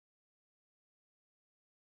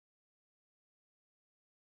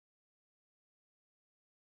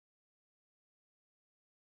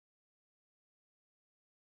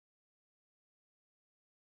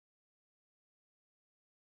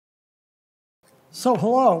So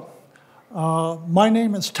hello, my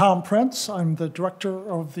name is Tom Prince. I'm the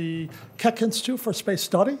director of the Keck Institute for Space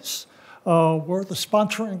Studies. We're the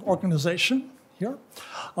sponsoring organization here.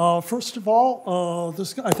 First of all,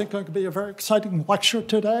 this I think going to be a very exciting lecture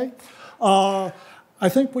today. I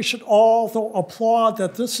think we should all, though, applaud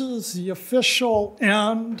that this is the official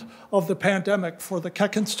end of the pandemic for the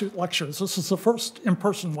Keck Institute lectures. This is the first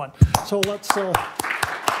in-person one. So let's...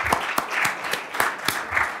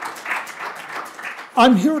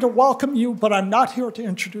 I'm here to welcome you, but I'm not here to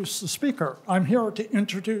introduce the speaker. I'm here to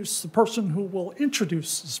introduce the person who will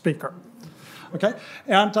introduce the speaker. Okay,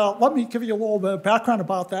 and let me give you a little bit of background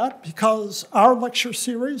about that, because our lecture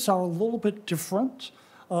series are a little bit different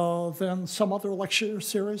than some other lecture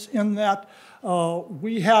series in that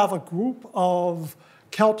we have a group of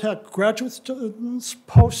Caltech graduate students,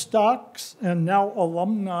 postdocs, and now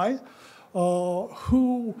alumni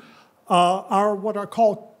who are what are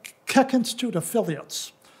called Keck Institute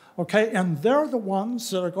affiliates, okay? And they're the ones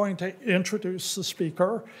that are going to introduce the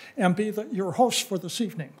speaker and be your host for this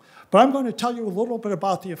evening. But I'm going to tell you a little bit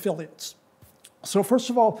about the affiliates. So first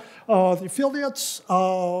of all, the affiliates,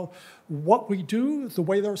 what we do, the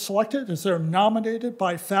way they're selected is they're nominated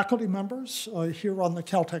by faculty members here on the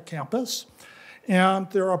Caltech campus. And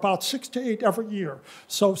there are about 6 to 8 every year.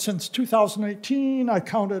 So since 2018, I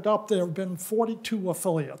counted up, there have been 42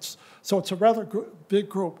 affiliates. So it's a rather big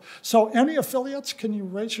group. So any affiliates, can you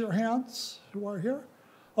raise your hands who are here?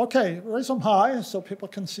 Okay, raise them high so people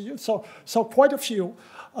can see you. So quite a few.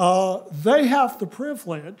 They have the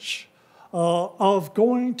privilege of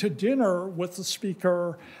going to dinner with the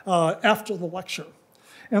speaker after the lecture.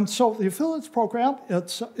 And so the affiliates program,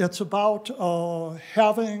 it's about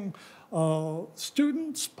having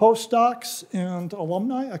students, postdocs, and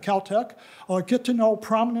alumni at Caltech get to know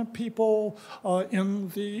prominent people in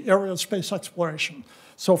the area of space exploration.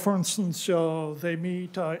 So for instance, they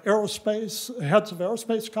meet heads of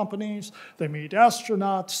aerospace companies, they meet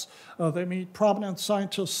astronauts, they meet prominent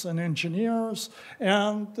scientists and engineers,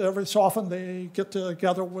 and every so often they get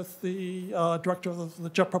together with the director of the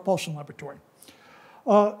Jet Propulsion Laboratory.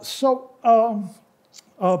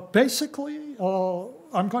 Basically,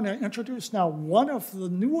 I'm going to introduce now one of the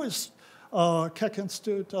newest Keck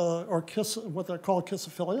Institute, or KISS, what they're called KISS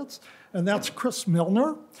affiliates, and that's Chris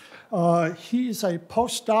Milner. He's a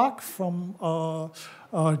postdoc from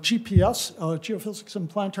GPS, Geophysics and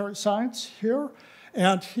Planetary Science here,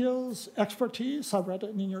 and his expertise, I read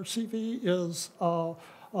it in your CV, is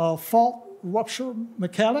fault rupture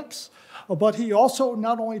mechanics. But he also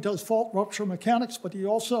not only does fault rupture mechanics, but he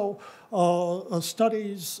also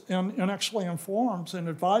studies and actually informs and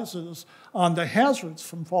advises on the hazards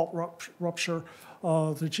from fault rupture,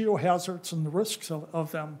 the geohazards and the risks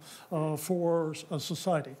of them for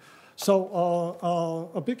society. So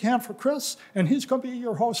a big hand for Chris, and he's going to be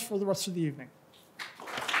your host for the rest of the evening.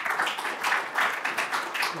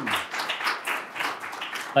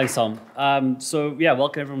 Thanks, Tom.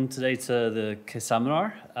 Welcome everyone today to the KISS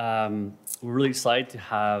seminar. We're really excited to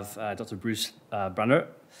have Dr. Bruce Banerdt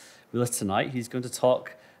with us tonight. He's going to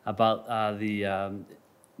talk about the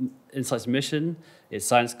InSight's mission, its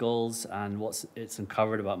science goals, and what it's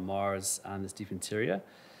uncovered about Mars and its deep interior.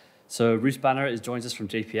 So Bruce Banerdt joins us from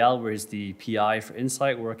JPL, where he's the PI for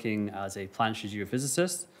InSight, working as a planetary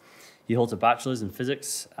geophysicist. He holds a bachelor's in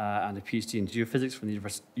physics and a PhD in geophysics from the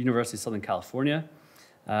University of Southern California.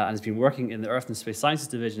 And has been working in the Earth and Space Sciences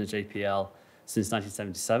Division at JPL since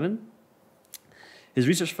 1977. His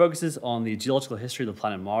research focuses on the geological history of the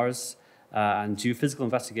planet Mars and geophysical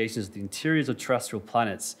investigations of the interiors of terrestrial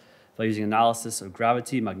planets by using analysis of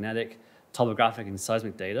gravity, magnetic, topographic, and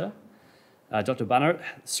seismic data. Dr. Banerdt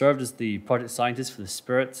served as the project scientist for the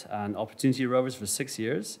Spirit and Opportunity rovers for 6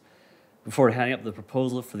 years before handing up the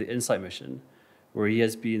proposal for the InSight mission, where he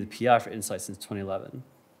has been the PI for InSight since 2011.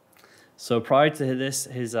 So prior to this,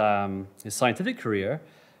 his scientific career,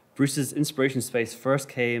 Bruce's inspiration in space first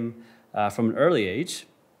came from an early age,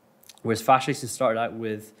 where his fascination started out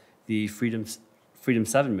with the Freedom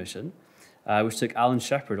 7 mission, which took Alan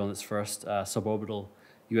Shepard on its first suborbital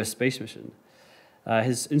US space mission.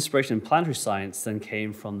 His inspiration in planetary science then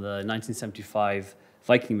came from the 1975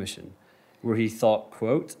 Viking mission, where he thought,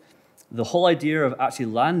 quote, "The whole idea of actually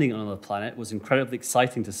landing on another planet was incredibly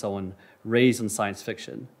exciting to someone raised on science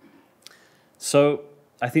fiction." So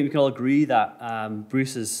I think we can all agree that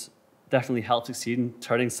Bruce has definitely helped succeed in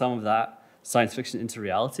turning some of that science fiction into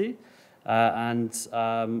reality. I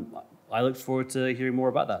look forward to hearing more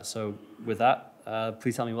about that. So with that,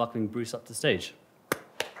 please help me welcome Bruce up to the stage.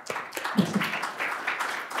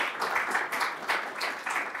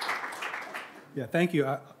 Yeah, thank you.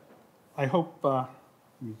 I hope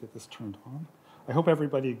Let me get this turned on. I hope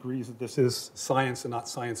everybody agrees that this is science and not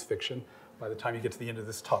science fiction by the time you get to the end of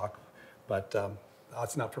this talk, but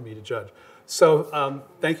that's not for me to judge. So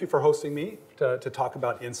thank you for hosting me to talk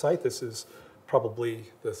about InSight. This is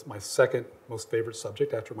probably my second most favorite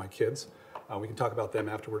subject after my kids. We can talk about them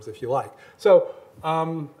afterwards if you like. So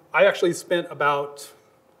I actually spent about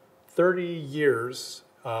 30 years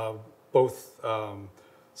both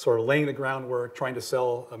sort of laying the groundwork, trying to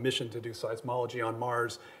sell a mission to do seismology on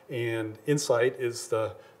Mars, and InSight is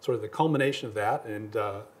the sort of the culmination of that, and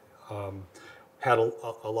had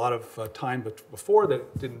a lot of time before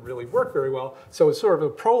that didn't really work very well. So it's sort of a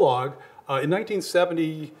prologue. In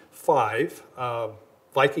 1975, the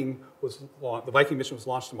Viking mission was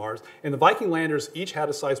launched to Mars, and the Viking landers each had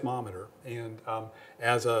a seismometer. And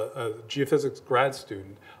as a geophysics grad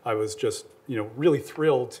student, I was just really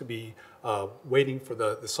thrilled to be waiting for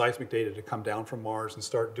the seismic data to come down from Mars and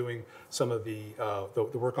start doing some of the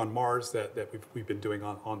work on Mars that we've been doing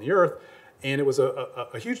on the Earth. And it was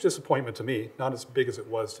a huge disappointment to me, not as big as it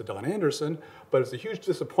was to Don Anderson, but it was a huge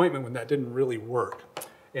disappointment when that didn't really work.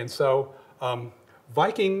 And so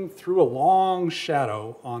Viking threw a long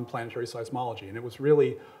shadow on planetary seismology, and it was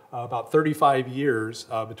really about 35 years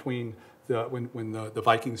between when the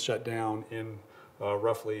Vikings shut down in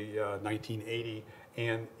roughly 1980,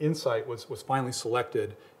 and InSight was finally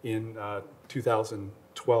selected in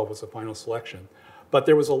 2012 was the final selection. But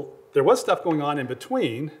there was stuff going on in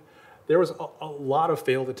between. There was a lot of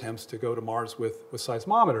failed attempts to go to Mars with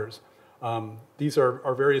seismometers. These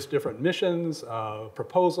are various different missions,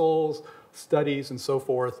 proposals, studies, and so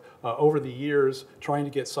forth over the years, trying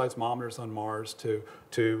to get seismometers on Mars to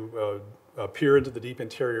peer into the deep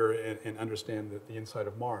interior and understand the inside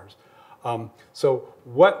of Mars. So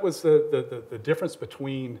what was the difference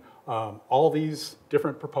between all these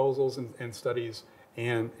different proposals and studies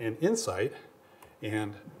and InSight?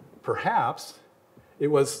 And perhaps it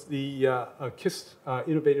was the KISS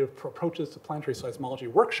Innovative Approaches to Planetary Seismology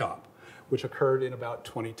workshop, which occurred in about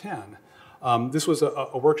 2010. This was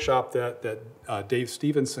a workshop that Dave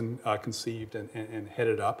Stevenson conceived and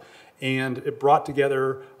headed up, and it brought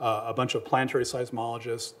together a bunch of planetary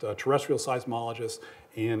seismologists, terrestrial seismologists,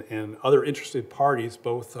 and other interested parties,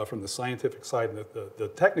 both from the scientific side and the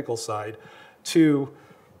technical side, to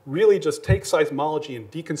really just take seismology and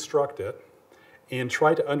deconstruct it and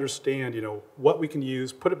try to understand, what we can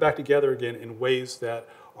use, put it back together again in ways that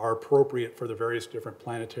are appropriate for the various different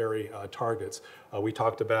planetary targets. We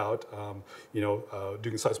talked about,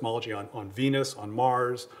 doing seismology on Venus, on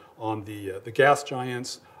Mars, on the gas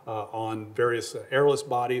giants, on various airless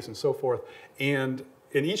bodies, and so forth. And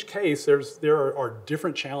in each case, there are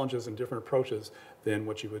different challenges and different approaches than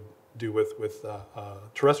what you would do with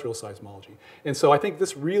terrestrial seismology. And so I think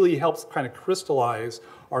this really helps kind of crystallize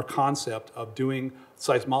our concept of doing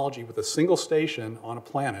seismology with a single station on a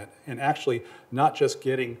planet, and actually not just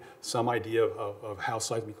getting some idea of how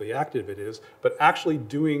seismically active it is, but actually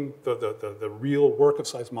doing the real work of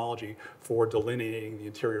seismology for delineating the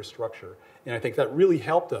interior structure. And I think that really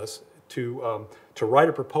helped us to write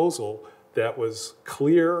a proposal that was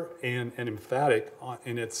clear and emphatic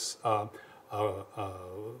in its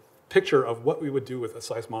picture of what we would do with a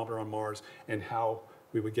seismometer on Mars and how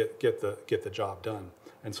we would get the job done.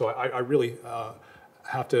 And so I really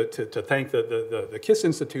have to thank the KISS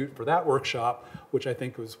Institute for that workshop, which I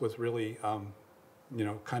think was really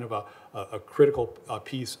kind of a critical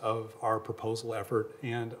piece of our proposal effort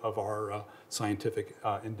and of our scientific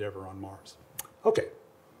endeavor on Mars. Okay,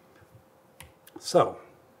 so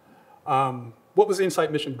what was the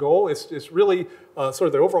InSight mission goal? It's really sort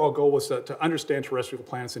of the overall goal was to understand terrestrial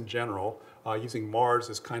planets in general, using Mars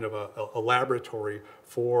as kind of a laboratory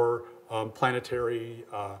for planetary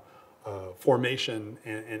formation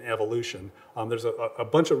and evolution. There's a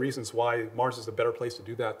bunch of reasons why Mars is a better place to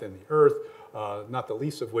do that than the Earth, not the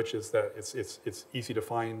least of which is that it's easy to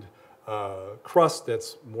find crust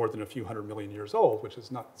that's more than a few 100 million years old, which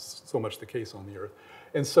is not so much the case on the Earth.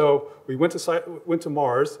 And so we went to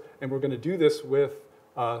Mars, and we're going to do this with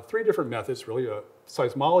 3 different methods, really.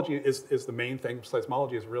 Seismology is the main thing.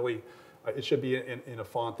 Seismology is really, it should be in a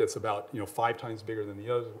font that's about 5 times bigger than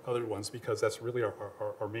the other ones, because that's really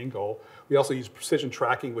our main goal. We also use precision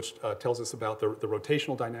tracking, which tells us about the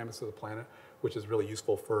rotational dynamics of the planet, which is really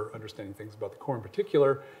useful for understanding things about the core in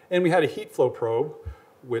particular. And we had a heat flow probe,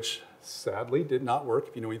 which sadly did not work.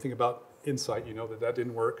 If you know anything about InSight, you know that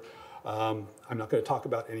didn't work. I'm not going to talk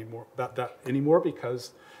about that anymore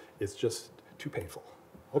because it's just too painful.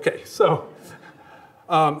 Okay, so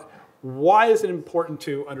why is it important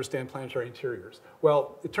to understand planetary interiors?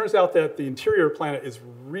 Well, it turns out that the interior of a planet is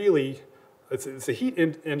really it's a heat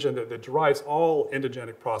engine that drives all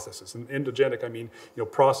endogenic processes. And endogenic, I mean,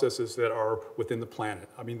 processes that are within the planet.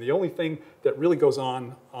 I mean, the only thing that really goes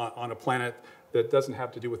on a planet that doesn't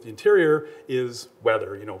have to do with the interior is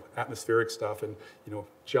weather, atmospheric stuff. And,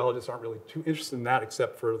 geologists aren't really too interested in that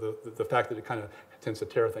except for the fact that it kind of tends to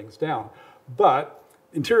tear things down. But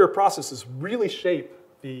interior processes really shape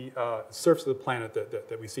the surface of the planet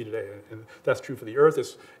that we see today. And that's true for the Earth.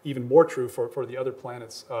 It's even more true for the other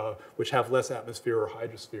planets which have less atmosphere or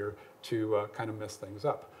hydrosphere to kind of mess things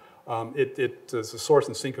up. It is a source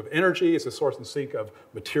and sink of energy. It's a source and sink of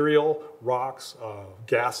material, rocks,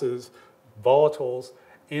 gases, volatiles,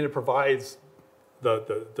 and it provides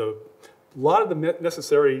a lot of the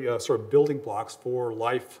necessary sort of building blocks for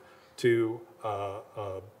life to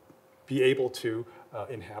be able to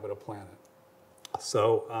inhabit a planet.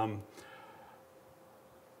 So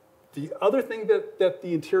the other thing that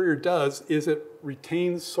the interior does is it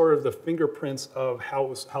retains sort of the fingerprints of how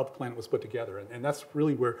the planet was put together. And that's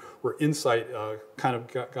really where InSight kind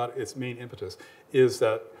of got its main impetus, is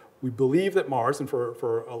that we believe that Mars, and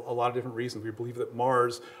for a lot of different reasons, we believe that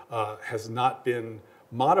Mars has not been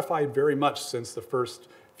modified very much since the first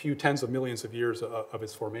few tens of millions of years of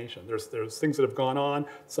its formation. There's things that have gone on,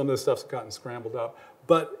 some of the stuff's gotten scrambled up,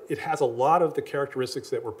 but it has a lot of the characteristics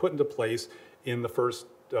that were put into place in the first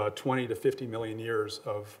 20 to 50 million years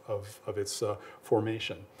of its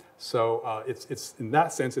formation. So it's in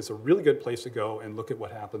that sense, it's a really good place to go and look at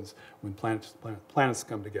what happens when planets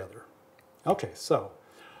come together. Okay, so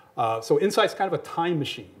InSight's kind of a time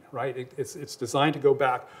machine, right? It's designed to go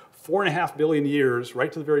back 4.5 billion years,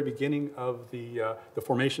 right to the very beginning of the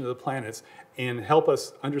formation of the planets, and help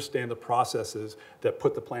us understand the processes that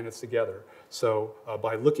put the planets together. So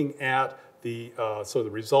by looking at the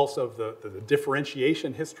results of the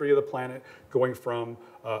differentiation history of the planet, going from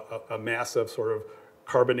a mass of sort of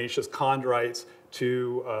carbonaceous chondrites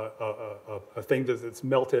to a thing that's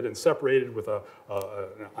melted and separated with an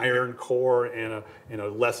iron core and a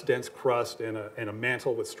less dense crust and a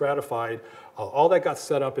mantle that's stratified. All that got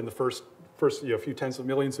set up in the first few tens of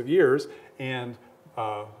millions of years, and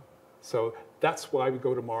so that's why we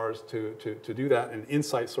go to Mars to do that. And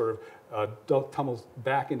InSight sort of tumbles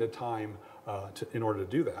back into time in order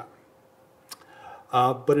to do that.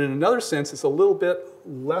 But in another sense, it's a little bit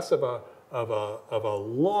less of a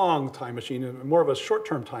long time machine and more of a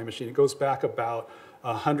short-term time machine. It goes back about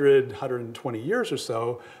 120 years or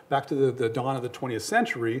so, back to the dawn of the 20th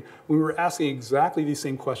century, when we were asking exactly these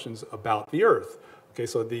same questions about the Earth. Okay,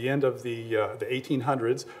 so at the end of the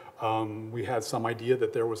 1800s, we had some idea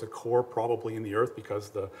that there was a core probably in the Earth because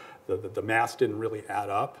the mass didn't really add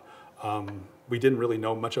up. We didn't really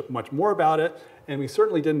know much more about it, and we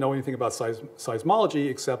certainly didn't know anything about seismology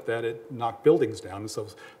except that it knocked buildings down. And so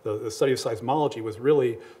the study of seismology was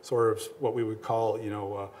really sort of what we would call,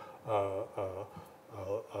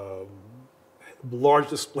 large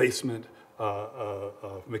displacement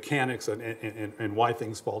mechanics and why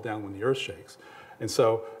things fall down when the Earth shakes. And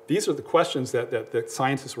so these are the questions that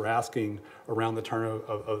scientists were asking around the turn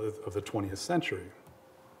of the 20th century.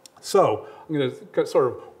 So I'm going to sort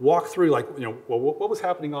of walk through, what was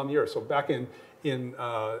happening on the Earth. So back in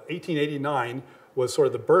 1889 was sort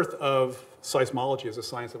of the birth of seismology as a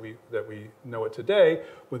science that we know it today,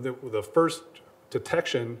 when the first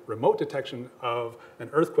remote detection of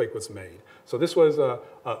an earthquake was made. So this was a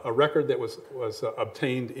record that was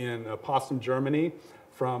obtained in Potsdam, Germany,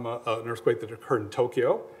 from an earthquake that occurred in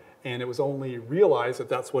Tokyo. And it was only realized that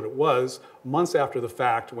that's what it was months after the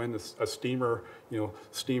fact, when a steamer,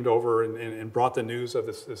 steamed over and brought the news of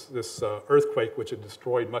this earthquake, which had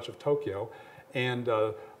destroyed much of Tokyo. And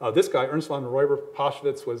this guy, Ernst von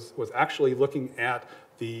Reuber-Paschwitz, was actually looking at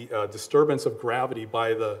the disturbance of gravity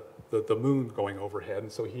by the moon going overhead.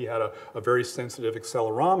 And so he had a very sensitive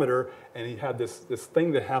accelerometer, and he had this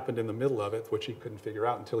thing that happened in the middle of it, which he couldn't figure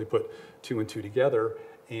out until he put two and two together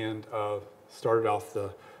and started off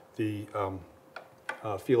the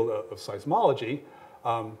field of seismology.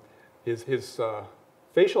 His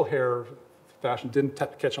facial hair fashion didn't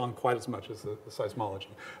catch on quite as much as the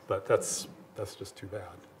seismology, but that's just too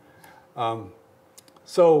bad.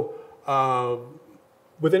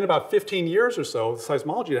 Within about 15 years or so,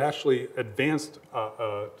 seismology had actually advanced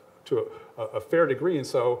to a fair degree, and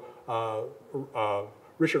so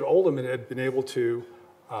Richard Oldham had been able to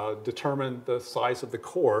determine the size of the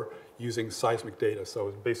core using seismic data.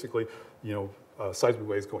 So basically, seismic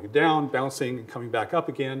waves going down, bouncing, and coming back up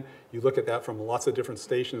again. You look at that from lots of different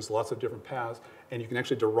stations, lots of different paths, and you can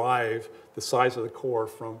actually derive the size of the core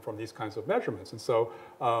from these kinds of measurements. And so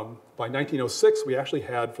by 1906, we actually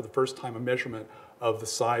had, for the first time, a measurement of the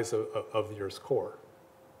size of the Earth's core.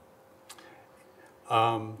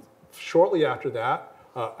 Shortly after that,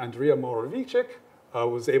 Andrija Morovičić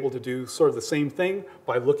was able to do sort of the same thing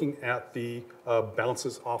by looking at the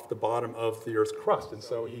bounces off the bottom of the Earth's crust. And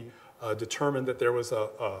so he determined that there was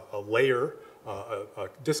a layer, a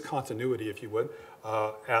discontinuity, if you would,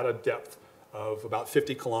 at a depth of about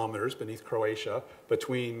 50 kilometers beneath Croatia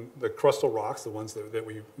between the crustal rocks, the ones that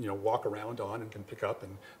we walk around on and can pick up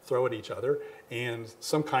and throw at each other, and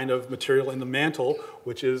some kind of material in the mantle,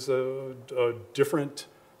 which is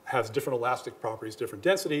has different elastic properties, different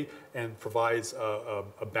density, and provides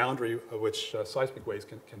a boundary which seismic waves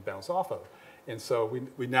can bounce off of. And so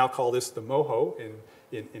we now call this the MOHO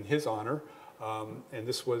in his honor. And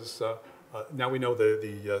this was, now we know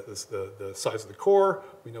the size of the core,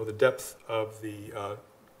 we know the depth of the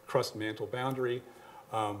crust mantle boundary.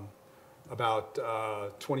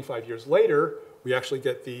 About 25 years later, we actually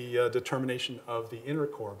get the determination of the inner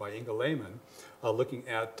core by Inge Lehmann, looking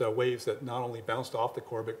at waves that not only bounced off the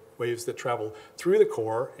core, but waves that travel through the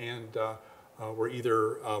core and were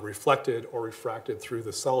either reflected or refracted through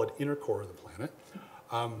the solid inner core of the planet.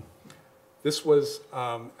 This was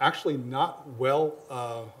actually not well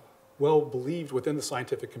believed within the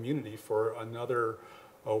scientific community for another,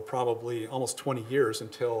 probably almost 20 years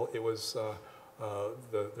until it was,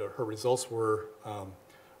 her results were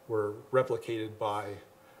replicated by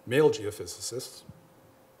male geophysicists,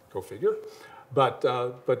 go figure.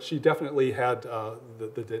 But she definitely had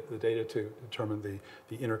the data to determine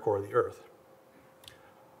the inner core of the Earth.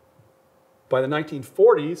 By the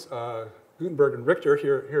 1940s, Gutenberg and Richter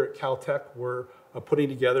here at Caltech were putting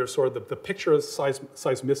together sort of the picture of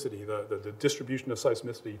seismicity, the distribution of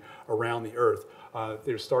seismicity around the Earth.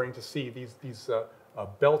 They're starting to see these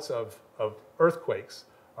belts of earthquakes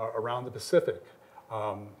around the Pacific.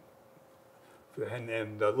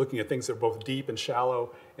 And looking at things that are both deep and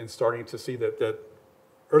shallow, and starting to see that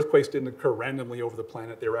earthquakes didn't occur randomly over the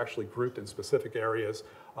planet. They were actually grouped in specific areas.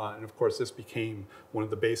 And of course, this became one of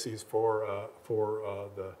the bases for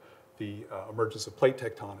the emergence of plate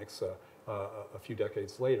tectonics a few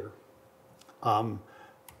decades later.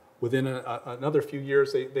 Within another few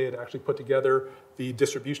years, they had actually put together the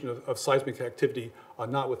distribution of seismic activity,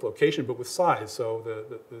 not with location, but with size. So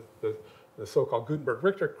the so-called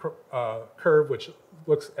Gutenberg-Richter curve, which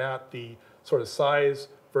looks at the sort of size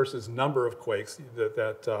versus number of quakes.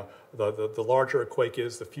 The larger a quake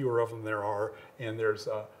is, the fewer of them there are, and there's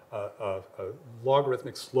a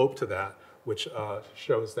logarithmic slope to that, which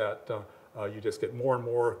shows that you just get more and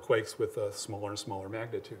more quakes with smaller and smaller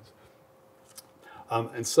magnitudes.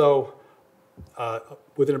 And so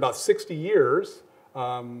within about 60 years,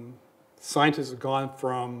 scientists have gone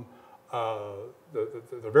from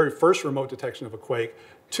the very first remote detection of a quake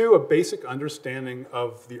to a basic understanding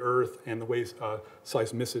of the Earth and the ways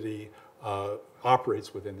seismicity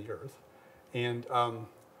operates within the Earth. And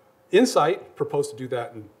InSight proposed to do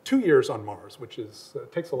that in 2 years on Mars, which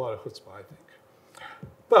takes a lot of chutzpah, I think.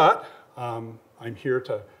 But I'm here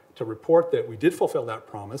to report that we did fulfill that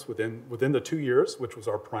promise within the 2 years, which was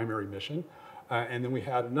our primary mission. And then we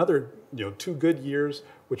had another 2 good years,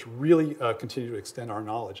 which really continue to extend our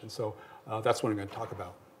knowledge. And so that's what I'm going to talk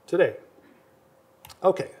about today.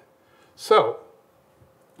 Okay, so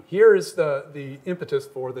here is the impetus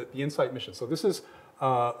for the InSight mission. So this is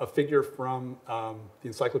a figure from the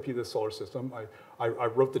Encyclopedia of the Solar System. I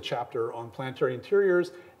wrote the chapter on planetary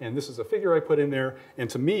interiors, and this is a figure I put in there. And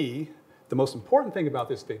to me, the most important thing about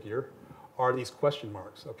this figure are these question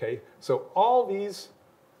marks, okay? So all these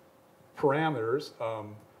parameters,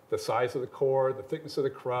 the size of the core, the thickness of the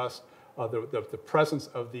crust, the presence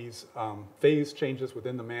of these phase changes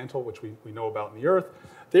within the mantle, which we know about in the Earth,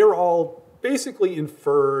 they're all basically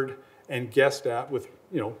inferred and guessed at with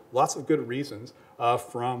lots of good reasons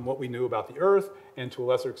from what we knew about the Earth and to a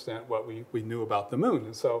lesser extent what we knew about the Moon.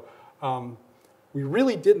 And so we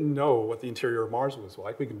really didn't know what the interior of Mars was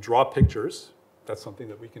like. We can draw pictures. That's something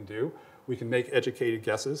that we can do. We can make educated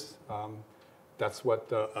guesses. That's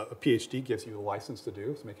what a PhD gives you the license to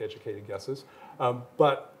do, is make educated guesses.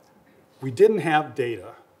 But we didn't have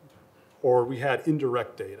data, or we had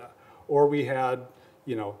indirect data, or we had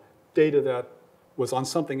data that was on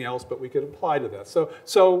something else, but we could apply to that.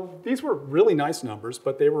 So these were really nice numbers,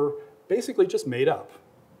 but they were basically just made up.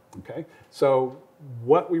 Okay? So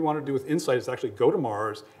what we want to do with InSight is actually go to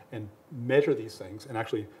Mars and measure these things and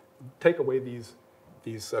actually take away these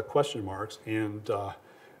question marks and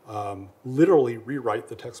literally rewrite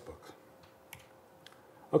the textbook.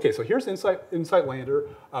 Okay, so here's InSight lander.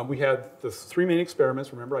 We had the 3 main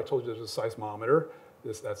experiments. Remember, I told you there's a seismometer.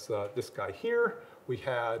 That's this guy here. We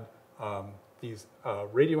had these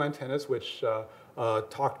radio antennas, which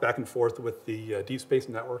talked back and forth with the Deep Space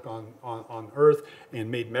Network on Earth and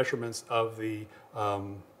made measurements of the,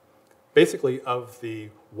 basically of the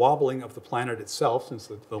wobbling of the planet itself, since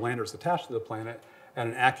the lander is attached to the planet, at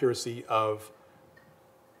an accuracy of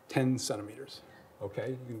 10 centimeters,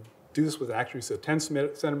 okay? You can do this with an accuracy of 10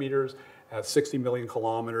 centimeters at 60 million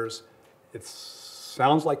kilometers. It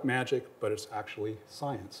sounds like magic, but it's actually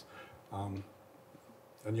science.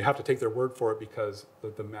 And you have to take their word for it because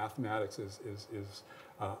the mathematics is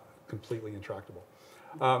completely intractable.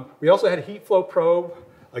 We also had a heat flow probe.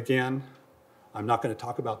 Again, I'm not going to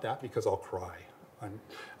talk about that because I'll cry.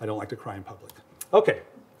 I don't like to cry in public. Okay,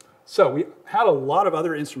 so we had a lot of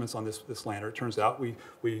other instruments on this lander. It turns out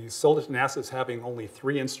we sold it to NASA as having only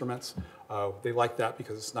 3 instruments. They like that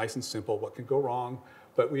because it's nice and simple. What can go wrong?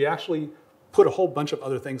 But we actually put a whole bunch of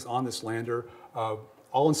other things on this lander,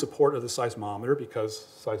 all in support of the seismometer, because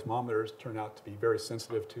seismometers turn out to be very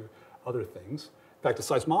sensitive to other things. In fact, the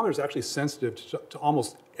seismometer is actually sensitive to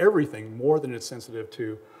almost everything more than it's sensitive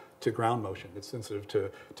to ground motion. It's sensitive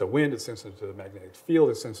to wind, it's sensitive to the magnetic field,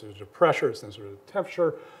 it's sensitive to pressure, it's sensitive to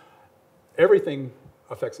temperature. Everything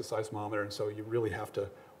affects the seismometer, and so you really have to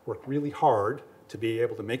work really hard to be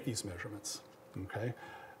able to make these measurements, okay?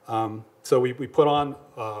 So we put on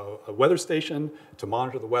a weather station to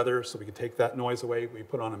monitor the weather so we could take that noise away. We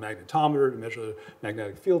put on a magnetometer to measure the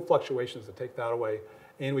magnetic field fluctuations to take that away.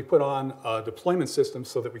 And we put on a deployment system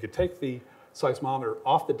so that we could take the seismometer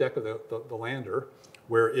off the deck of the lander,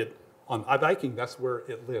 where on Viking, that's where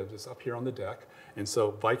it lives. It's up here on the deck. And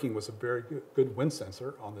so Viking was a very good wind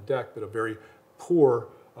sensor on the deck, but a very poor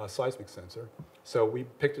seismic sensor. So we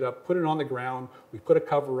picked it up, put it on the ground, we put a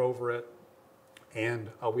cover over it, and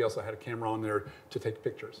we also had a camera on there to take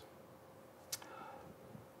pictures.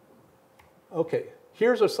 Okay,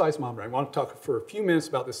 here's our seismometer. I want to talk for a few minutes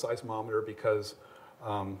about this seismometer because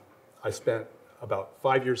I spent about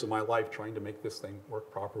 5 years of my life trying to make this thing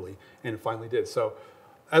work properly, and it finally did. So,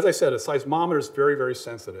 as I said, a seismometer is very, very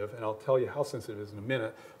sensitive, and I'll tell you how sensitive it is in a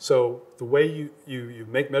minute. So the way you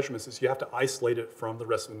make measurements is you have to isolate it from the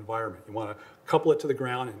rest of the environment. You want to couple it to the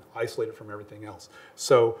ground and isolate it from everything else.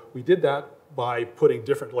 So we did that by putting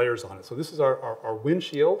different layers on it. So this is our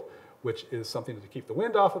windshield, which is something to keep the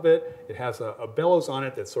wind off of it. It has a bellows on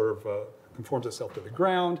it that sort of conforms itself to the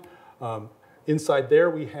ground. Inside there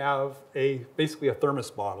we have basically a thermos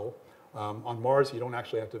bottle. On Mars, you don't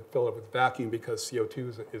actually have to fill it with vacuum because CO2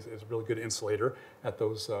 is a really good insulator at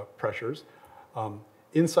those pressures.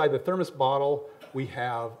 Inside the thermos bottle, we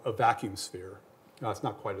have a vacuum sphere. No, it's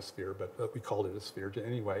not quite a sphere, but we called it a sphere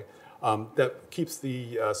anyway. That keeps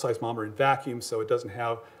the seismometer in vacuum so it doesn't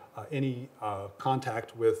have any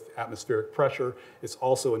contact with atmospheric pressure. It's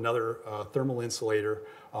also another thermal insulator.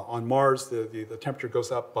 On Mars, the temperature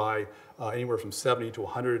goes up by anywhere from 70 to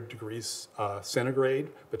 100 degrees centigrade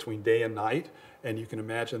between day and night. And you can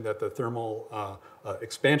imagine that the thermal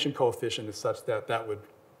expansion coefficient is such that that would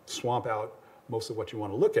swamp out most of what you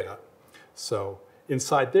want to look at. So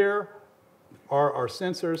inside there are our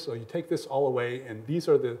sensors. So you take this all away, and these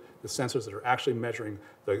are the sensors that are actually measuring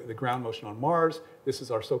the ground motion on Mars. This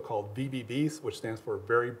is our so-called VBB, which stands for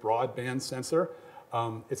Very Broadband Sensor.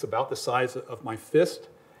 It's about the size of my fist,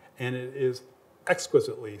 and it is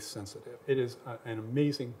exquisitely sensitive. It is an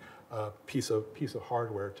amazing piece of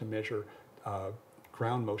hardware to measure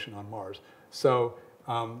ground motion on Mars. So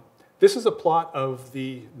this is a plot of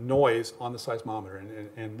the noise on the seismometer,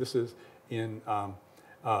 and this is in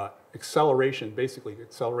acceleration, basically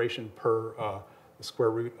acceleration per the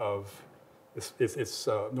square root of, it's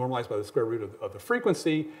normalized by the square root of the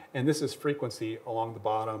frequency, and this is frequency along the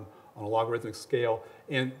bottom on a logarithmic scale.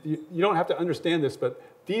 And you don't have to understand this, but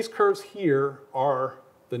these curves here are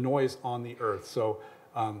the noise on the Earth. So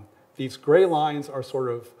these gray lines are sort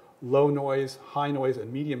of low noise, high noise,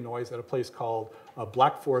 and medium noise at a place called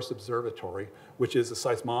Black Forest Observatory, which is a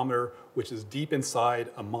seismometer which is deep inside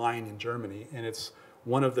a mine in Germany, and it's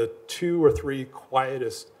one of the 2 or 3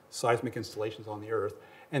 quietest seismic installations on the Earth.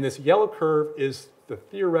 And this yellow curve is the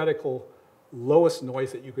theoretical lowest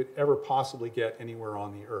noise that you could ever possibly get anywhere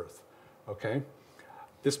on the Earth, okay?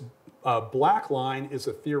 This black line is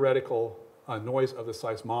a theoretical noise of the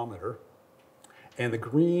seismometer, and the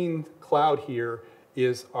green cloud here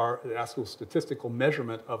is our actual statistical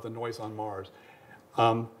measurement of the noise on Mars.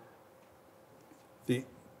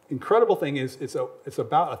 incredible thing is it's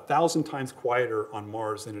about 1,000 times quieter on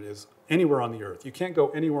Mars than it is anywhere on the Earth. You can't go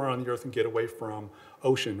anywhere on the Earth and get away from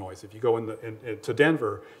ocean noise. If you go to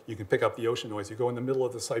Denver, you can pick up the ocean noise. You go in the middle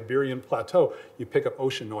of the Siberian plateau, you pick up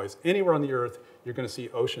ocean noise. Anywhere on the Earth, you're going to see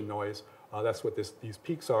ocean noise. That's what these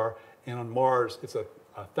peaks are. And on Mars, it's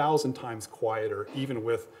 1,000 times quieter, even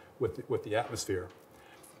with the atmosphere.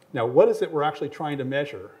 Now, what is it we're actually trying to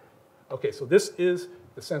measure? Okay, so this is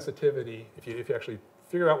the sensitivity. If you actually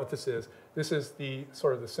figure out what this is the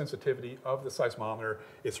sort of the sensitivity of the seismometer.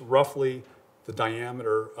 It's roughly the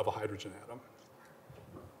diameter of a hydrogen atom.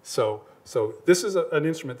 So this is an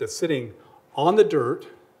instrument that's sitting on the dirt,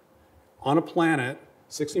 on a planet,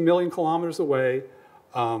 60 million kilometers away,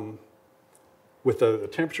 with the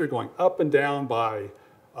temperature going up and down by,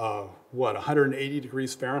 180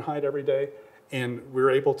 degrees Fahrenheit every day. And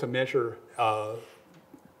we're able to measure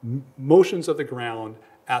motions of the ground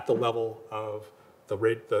at the level of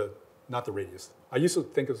not the radius. I used to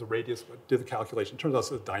think it was the radius, but did the calculation. Turns out it's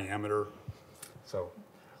the diameter. So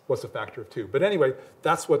what's the factor of 2? But anyway,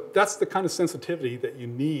 that's the kind of sensitivity that you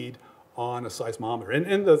need on a seismometer.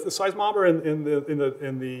 And the seismometer in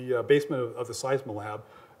the basement of the Seismolab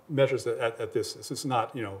measures at this. This is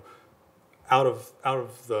not, out of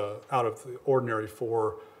the ordinary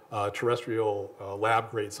for terrestrial lab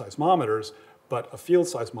grade seismometers, but a field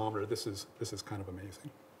seismometer, this is kind of amazing.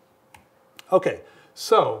 Okay,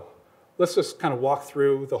 so let's just kind of walk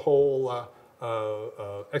through the whole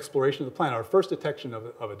exploration of the planet. Our first detection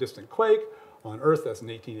of a distant quake on Earth, that's in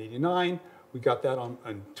 1889. We got that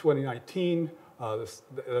in 2019. That's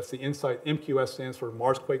the InSight. MQS stands for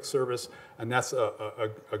Mars Quake Service, and that's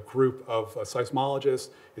a group of seismologists.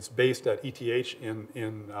 It's based at ETH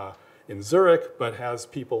in Zurich, but has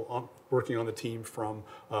people working on the team from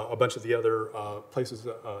a bunch of the other places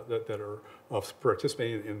that are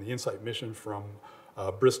participating in the InSight mission, from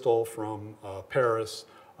Bristol, from Paris,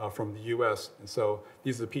 from the US. And so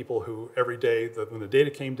these are the people who every day, when the data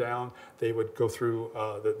came down, they would go through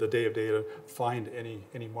the day of data, find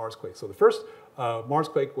any Mars quake. So the first Mars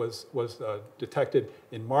quake was detected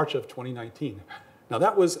in March of 2019. Now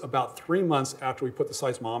that was about 3 months after we put the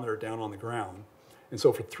seismometer down on the ground. And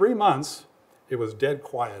so for 3 months, it was dead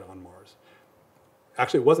quiet on Mars.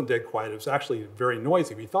 Actually, it wasn't dead quiet. It was actually very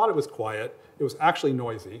noisy. We thought it was quiet. It was actually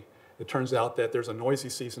noisy. It turns out that there's a noisy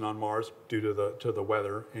season on Mars due to the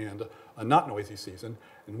weather, and a not noisy season.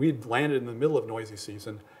 And we'd landed in the middle of noisy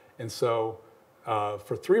season. And so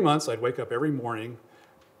for 3 months, I'd wake up every morning,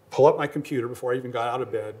 pull up my computer before I even got out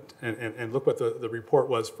of bed, and look what the report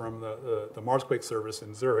was from the Mars Quake Service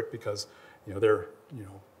in Zurich, because they're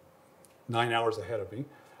 9 hours ahead of me.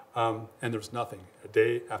 And there's nothing,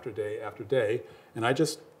 day after day after day. And I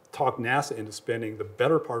just talked NASA into spending the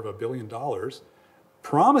better part of $1 billion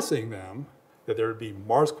promising them that there would be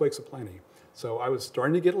Mars quakes aplenty. So I was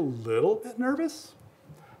starting to get a little bit nervous.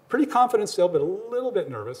 Pretty confident still, but a little bit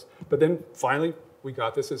nervous. But then finally, we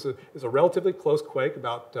got this. It's a relatively close quake,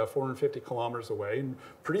 about 450 kilometers away, and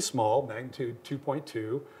pretty small, magnitude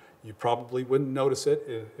 2.2. You probably wouldn't notice it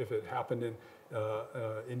if it happened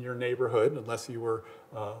in your neighborhood, unless you were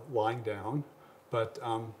lying down. But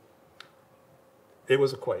it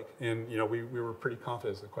was a quake, and we were pretty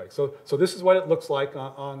confident it was a quake. So this is what it looks like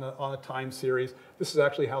on a time series. This is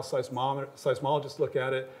actually how seismologists look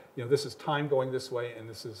at it. This is time going this way, and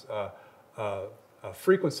this is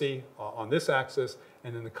frequency on this axis,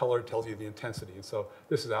 and then the color tells you the intensity. And so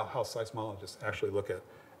this is how seismologists actually look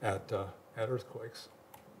at earthquakes.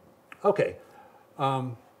 Okay.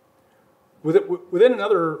 Within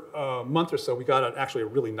another month or so, we got actually a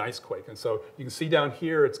really nice quake. And so you can see down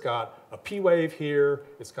here, it's got a P wave here,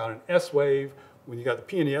 it's got an S wave. When you got the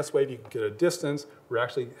P and the S wave, you can get a distance. We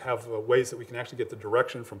actually have ways that we can actually get the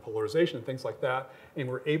direction from polarization and things like that. And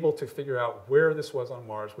we're able to figure out where this was on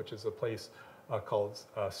Mars, which is a place called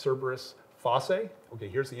Cerberus Fossae. Okay,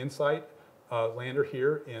 here's the InSight lander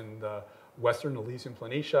here in the western Elysium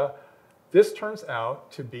Planitia. This turns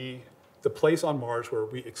out to be the place on Mars where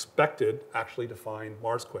we expected actually to find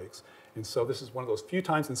Mars quakes. And so this is one of those few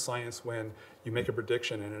times in science when you make a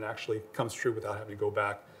prediction and it actually comes true without having to go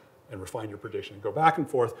back and refine your prediction and go back and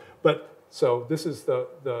forth. But so this is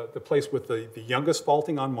the place with the youngest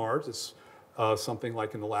faulting on Mars. It's something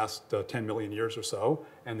like in the last 10 million years or so,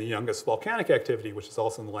 and the youngest volcanic activity, which is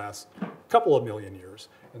also in the last couple of million years.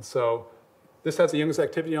 And so this has the youngest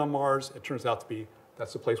activity on Mars. It turns out to be,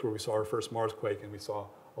 that's the place where we saw our first Mars quake, and we saw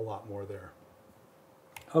a lot more there.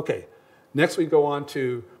 Okay, next we go on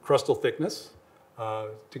to crustal thickness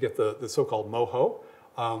to get the so-called MOHO.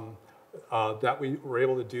 That we were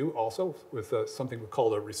able to do also with something we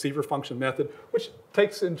call a receiver function method, which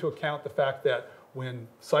takes into account the fact that when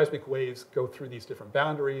seismic waves go through these different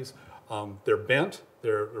boundaries, they're bent,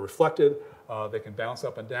 they're reflected, they can bounce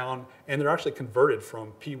up and down, and they're actually converted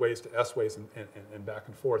from P waves to S waves and back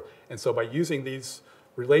and forth. And so by using these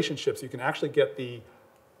relationships, you can actually get the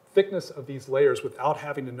thickness of these layers without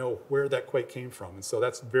having to know where that quake came from. And so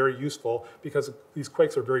that's very useful because these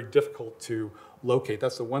quakes are very difficult to locate.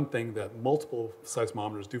 That's the one thing that multiple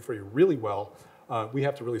seismometers do for you really well. We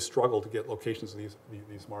have to really struggle to get locations of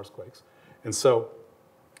these Mars quakes. And so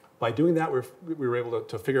by doing that, we were able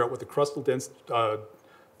to figure out what the crustal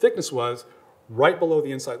thickness was right below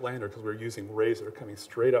the InSight lander, because we were using rays that are coming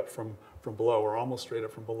straight up from below, or almost straight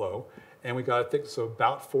up from below. And we got a thickness of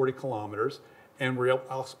about 40 kilometers. And we're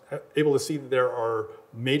able to see that there are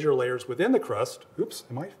major layers within the crust. Oops,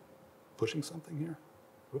 am I pushing something here?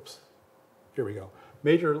 Oops, here we go.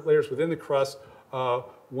 Major layers within the crust,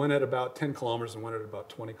 one at about 10 kilometers and one at about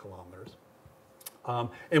 20 kilometers.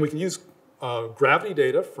 And we can use gravity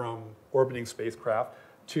data from orbiting spacecraft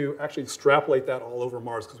to actually extrapolate that all over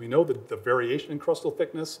Mars, because we know the variation in crustal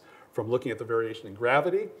thickness from looking at the variation in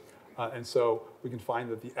gravity. And so we can find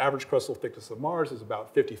that the average crustal thickness of Mars is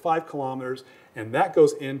about 55 kilometers, and that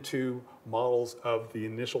goes into models of the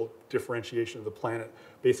initial differentiation of the planet,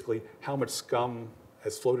 basically how much scum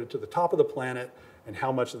has floated to the top of the planet and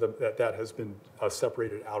how much of that has been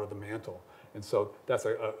separated out of the mantle. And so that's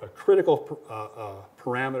a critical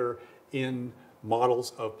parameter in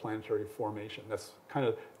models of planetary formation. That's kind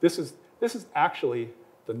of, this is actually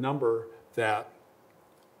the number that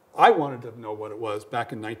I wanted to know what it was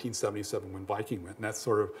back in 1977 when Viking went, and that's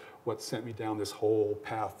sort of what sent me down this whole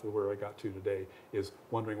path to where I got to today, is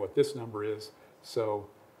wondering what this number is. So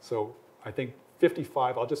I think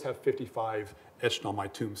 55, I'll just have 55 etched on my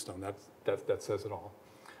tombstone. That says it all.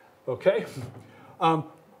 Okay?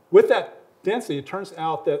 With that density, it turns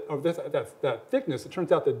out that, or that thickness, it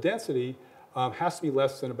turns out the density has to be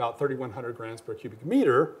less than about 3,100 grams per cubic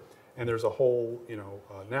meter, and there's a whole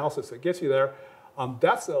analysis that gets you there.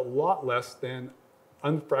 That's a lot less than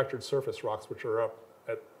unfractured surface rocks, which are up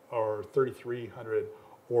at 3,300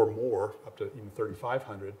 or more, up to even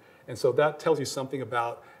 3,500. And so that tells you something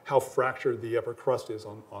about how fractured the upper crust is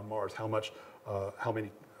on Mars, how much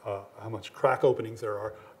crack openings there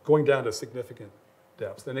are, going down to significant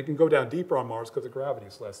depths. And it can go down deeper on Mars because the gravity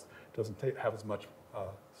is less, doesn't have as much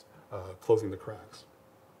closing the cracks.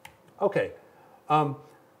 Okay.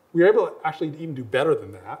 We were able to actually even do better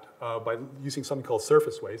than that by using something called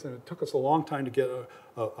surface waves. And it took us a long time to get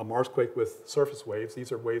a Mars quake with surface waves.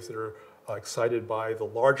 These are waves that are excited by the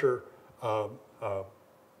larger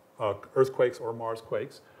earthquakes or Mars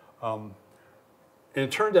quakes. And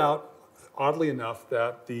it turned out, oddly enough,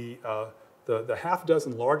 that the half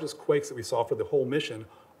dozen largest quakes that we saw for the whole mission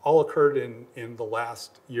all occurred in the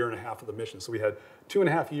last year and a half of the mission. So we had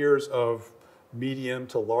 2.5 years of medium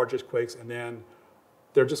to largest quakes, and then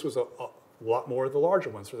there just was a lot more of the larger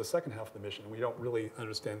ones for the second half of the mission. We don't really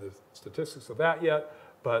understand the statistics of that yet,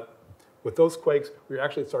 but with those quakes, we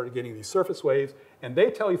actually started getting these surface waves, and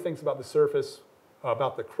they tell you things about the surface,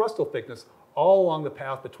 about the crustal thickness, all along the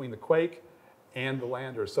path between the quake and the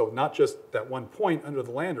lander. So not just that one point under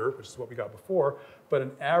the lander, which is what we got before, but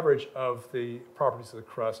an average of the properties of the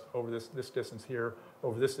crust over this distance here,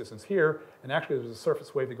 over this distance here, and actually there's a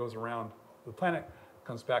surface wave that goes around the planet,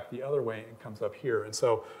 comes back the other way and comes up here. And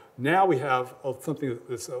so now we have something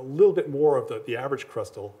that's a little bit more of the average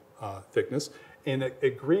crustal thickness, and it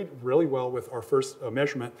agreed really well with our first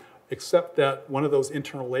measurement, except that one of those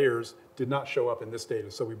internal layers did not show up in this data.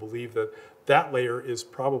 So we believe that that layer is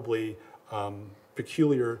probably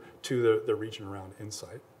peculiar to the region around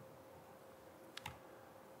InSight.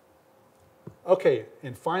 Okay,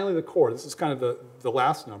 and finally the core. This is kind of the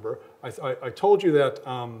last number. I told you that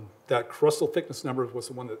that crustal thickness number was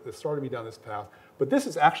the one that started me down this path, but this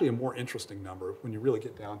is actually a more interesting number when you really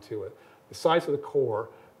get down to it. The size of the core,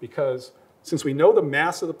 because since we know the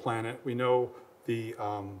mass of the planet, we know the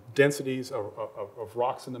densities of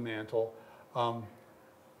rocks in the mantle,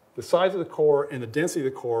 the size of the core and the density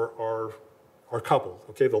of the core are coupled.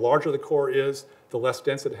 Okay, the larger the core is, the less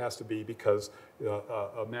dense it has to be because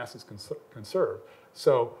mass is conserved.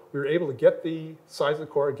 So we were able to get the size of the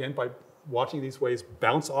core again by watching these waves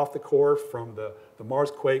bounce off the core from the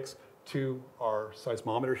Mars quakes to our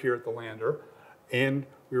seismometer here at the lander, and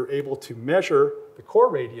we were able to measure the core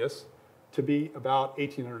radius to be about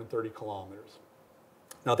 1,830 kilometers.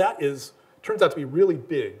 Now that turns out to be really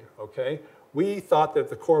big. Okay, we thought that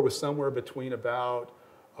the core was somewhere between about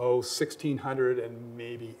 1,600 and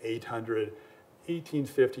maybe 800,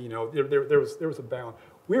 1,850. You know, there was a bound.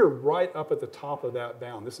 We were right up at the top of that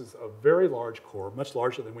bound. This is a very large core, much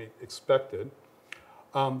larger than we expected.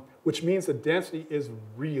 which means the density is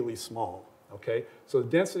really small. Okay, so the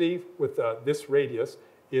density with this radius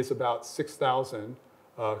is about 6,000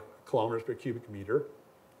 kilometers per cubic meter,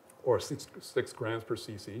 or 6 grams per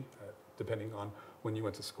cc, depending on when you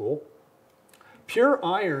went to school. Pure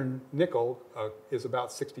iron nickel is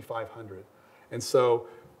about 6,500. And so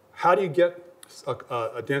how do you get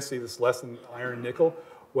a density that's less than iron nickel?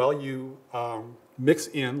 Well, you mix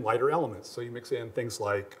in lighter elements. So you mix in things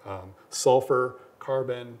like sulfur,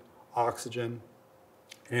 carbon, oxygen.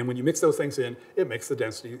 And when you mix those things in, it makes the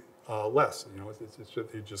density less. You know,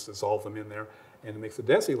 you just dissolve them in there, and it makes the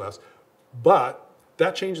density less. But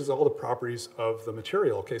that changes all the properties of the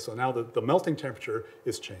material. Okay, so now the melting temperature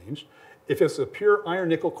is changed. If it's a pure iron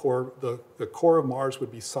nickel core, the core of Mars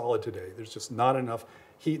would be solid today. There's just not enough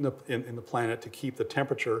heat in the planet to keep the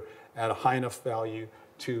temperature at a high enough value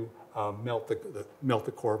to melt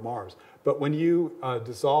the core of Mars. But when you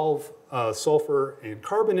dissolve sulfur and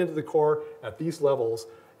carbon into the core at these levels,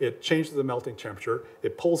 it changes the melting temperature.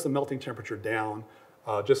 It pulls the melting temperature down,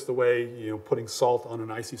 just the way putting salt on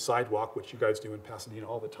an icy sidewalk, which you guys do in Pasadena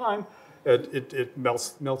all the time. It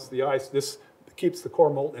melts the ice. This keeps the core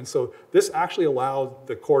molten. And so this actually allowed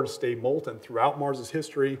the core to stay molten throughout Mars's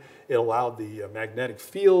history. It allowed the magnetic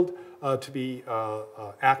field to be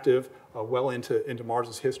active well into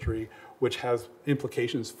Mars's history, which has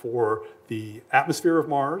implications for the atmosphere of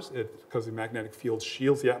Mars, because the magnetic field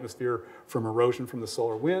shields the atmosphere from erosion from the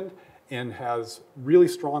solar wind, and has really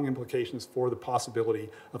strong implications for the possibility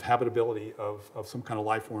of habitability of some kind of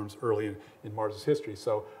life forms early in Mars's history.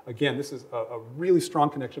 So again, this is a really strong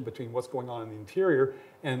connection between what's going on in the interior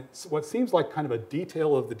and what seems like kind of a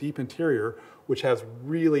detail of the deep interior, which has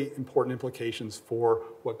really important implications for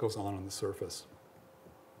what goes on the surface.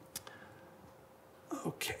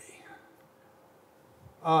 Okay.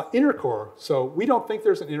 Inner core. So we don't think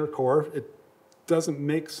there's an inner core. It doesn't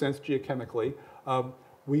make sense geochemically.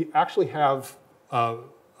 We actually have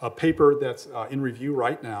a paper that's in review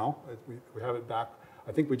right now. We have it back.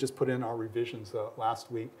 I think we just put in our revisions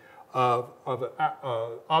last week of an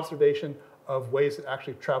observation of ways that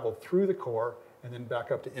actually travel through the core and then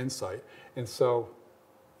back up to InSight. And so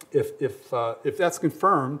if that's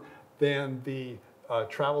confirmed, then the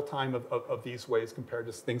travel time of these ways compared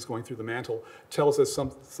to things going through the mantle tells us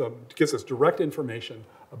gives us direct information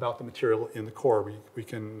about the material in the core. We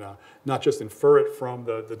can not just infer it from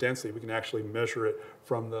the density, we can actually measure it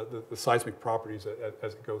from the seismic properties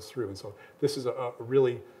as it goes through. And so this is a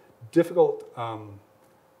really difficult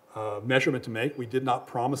measurement to make. We did not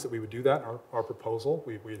promise that we would do that in our proposal.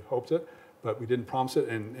 We had hoped it, but we didn't promise it.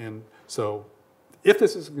 And so if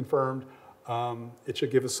this is confirmed, it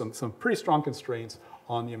should give us some pretty strong constraints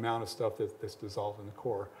on the amount of stuff that's dissolved in the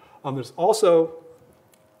core. There's also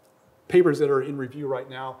papers that are in review right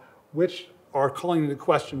now, which are calling into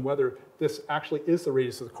question whether this actually is the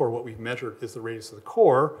radius of the core, what we've measured is the radius of the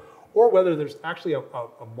core, or whether there's actually a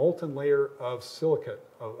molten layer of silicate,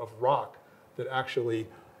 of rock, that actually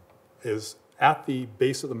is at the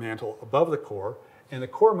base of the mantle above the core, and the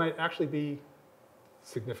core might actually be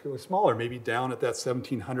significantly smaller, maybe down at that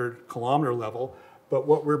 1,700 kilometer level. But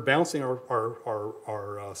what we're bouncing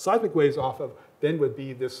our seismic waves off of then would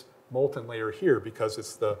be this molten layer here, because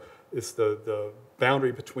it's the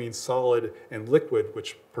boundary between solid and liquid,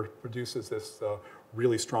 which produces this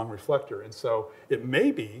really strong reflector. And so it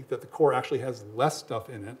may be that the core actually has less stuff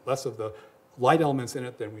in it, less of the light elements in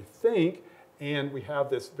it than we think, and we have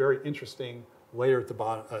this very interesting layer at the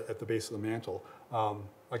bottom, at the base of the mantle.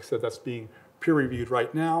 Like I said, that's being peer-reviewed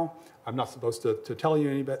right now. I'm not supposed to tell you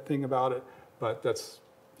anything about it, but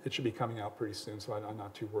it should be coming out pretty soon, so I'm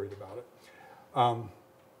not too worried about it.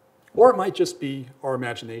 Or it might just be our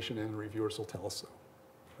imagination, and the reviewers will tell us so.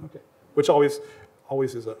 Okay, which always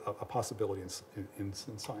is a possibility in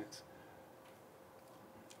science.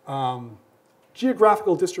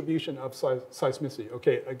 Geographical distribution of seismicity.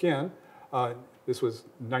 Okay, again, this was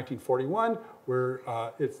 1941, where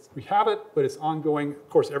we have it, but it's ongoing. Of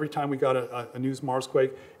course, every time we got a news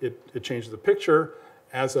Marsquake, it changes the picture.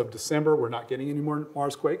 As of December, we're not getting any more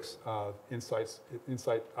Marsquakes.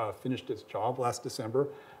 InSight finished its job last December.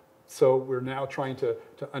 So we're now trying to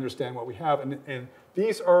understand what we have. And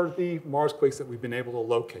these are the Marsquakes that we've been able to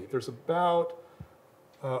locate. There's about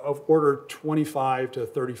of order 25 to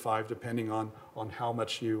 35, depending on how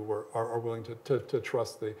much you are willing to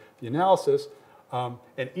trust the analysis.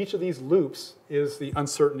 And each of these loops is the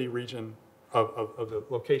uncertainty region of the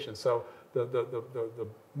location. So the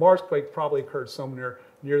Marsquake probably occurred somewhere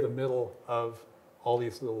near the middle of all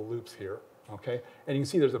these little loops here. Okay? And you can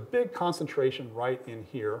see there's a big concentration right in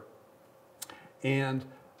here. And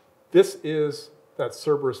that's that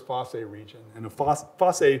Cerberus fossae region. And a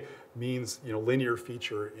fossae means linear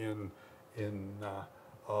feature in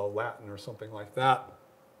Latin or something like that.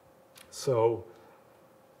 So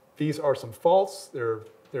these are some faults. They're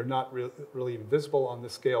not really visible on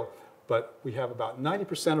this scale, but we have about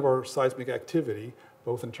 90% of our seismic activity,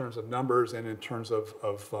 both in terms of numbers and in terms of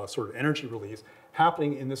sort of energy release,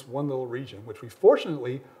 happening in this one little region, which we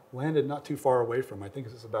fortunately landed not too far away from. I think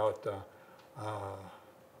this is about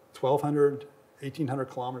 1,200, 1,800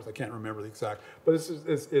 kilometers. I can't remember the exact, but this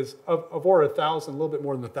is over 1,000, a little bit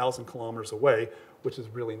more than 1,000 kilometers away, which is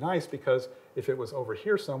really nice because if it was over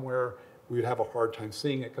here somewhere, we would have a hard time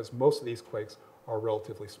seeing it because most of these quakes are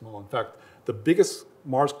relatively small. In fact, the biggest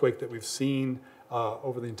Mars quake that we've seen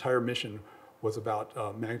over the entire mission was about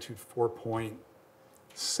magnitude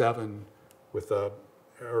 4.7 with a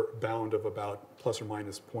bound of about plus or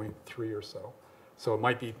minus 0.3 or so. So it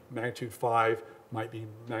might be magnitude 5, might be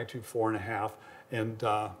magnitude 4.5, and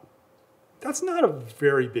that's not a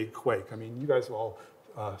very big quake. I mean, you guys have all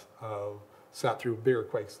sat through bigger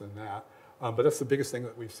quakes than that, but that's the biggest thing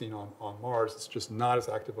that we've seen on Mars. It's just not as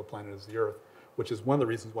active a planet as the Earth, which is one of the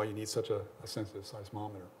reasons why you need such a sensitive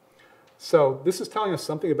seismometer. So this is telling us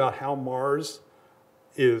something about how Mars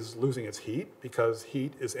is losing its heat, because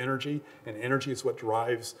heat is energy, and energy is what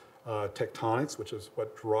drives tectonics, which is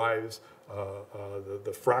what drives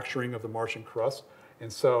the fracturing of the Martian crust.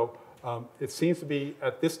 And so it seems to be,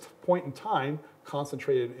 at this point in time,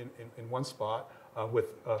 concentrated in one spot with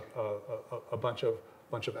a bunch of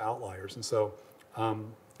outliers. And so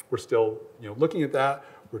we're still looking at that.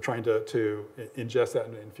 We're trying to ingest that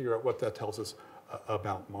and figure out what that tells us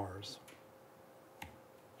about Mars.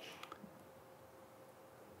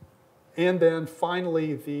 And then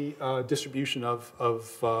finally, the distribution of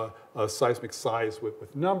seismic size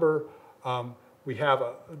with number. We have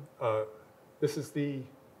this is the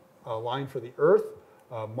line for the Earth.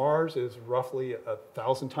 Mars is roughly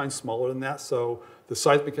 1,000 times smaller than that. So the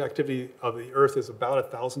seismic activity of the Earth is about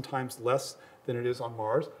 1,000 times less than it is on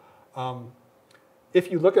Mars.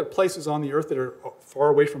 If you look at places on the Earth that are far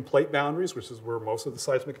away from plate boundaries, which is where most of the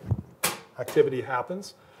seismic activity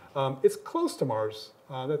happens, it's close to Mars.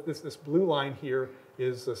 This blue line here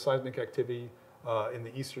is the seismic activity in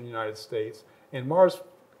the eastern United States. And Mars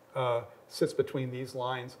sits between these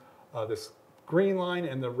lines. This green line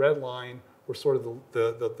and the red line were sort of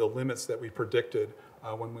the limits that we predicted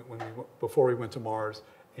before we went to Mars.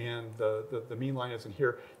 And the mean line isn't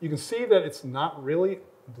here. You can see that it's not really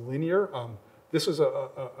linear. This was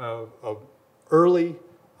a early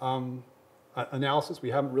analysis. We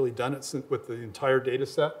haven't really done it with the entire data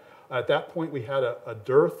set. At that point, we had a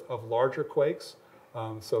dearth of larger quakes,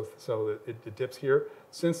 so it dips here.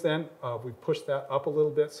 Since then, we've pushed that up a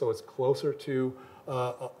little bit, so it's closer to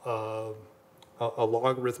a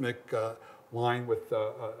logarithmic line with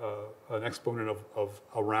an exponent of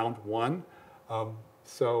around 1.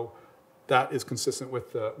 So that is consistent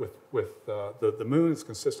with the moon. It's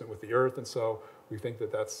consistent with the Earth, and so we think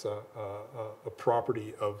that that's a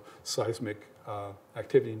property of seismic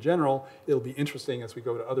activity in general. It'll be interesting as we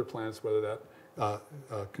go to other planets whether that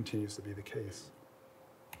continues to be the case.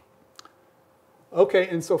 Okay,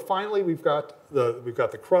 and so finally we've got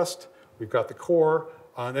the crust, we've got the core,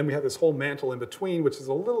 and then we have this whole mantle in between, which is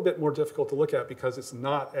a little bit more difficult to look at because it's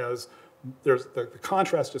not as the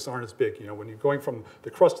contrasts just aren't as big. When you're going from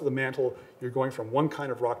the crust to the mantle, you're going from one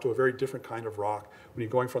kind of rock to a very different kind of rock. When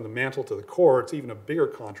you're going from the mantle to the core, it's even a bigger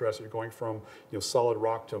contrast. You're going from solid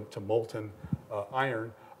rock to molten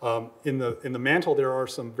iron. In the mantle, there are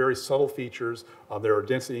some very subtle features. There are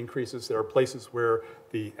density increases. There are places where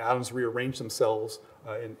the atoms rearrange themselves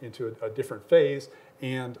into a different phase.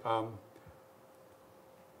 And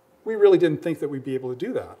we really didn't think that we'd be able to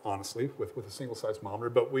do that, honestly, with a single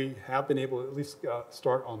seismometer, but we have been able to at least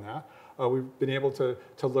start on that. We've been able to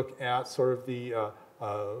look at sort of the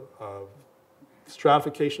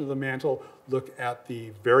stratification of the mantle, look at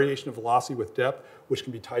the variation of velocity with depth, which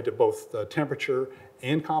can be tied to both the temperature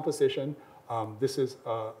and composition. This is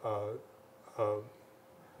a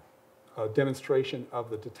demonstration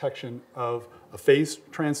of the detection of a phase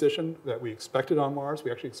transition that we expected on Mars.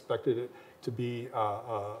 We actually expected it to be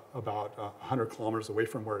about 100 kilometers away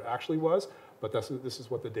from where it actually was, but this is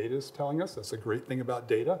what the data is telling us. That's the great thing about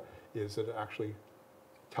data, is that it actually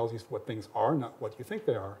tells you what things are, not what you think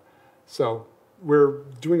they are. So we're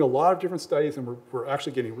doing a lot of different studies, and we're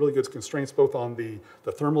actually getting really good constraints both on the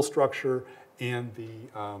thermal structure and the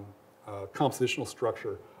compositional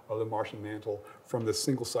structure of the Martian mantle from this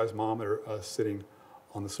single seismometer sitting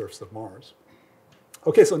on the surface of Mars.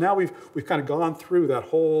 Okay, so now we've kind of gone through that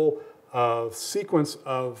whole sequence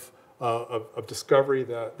of discovery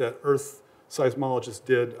that Earth seismologists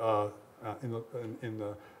did in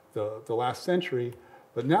the last century.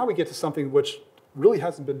 But now we get to something which really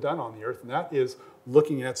hasn't been done on the Earth, and that is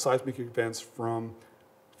looking at seismic events from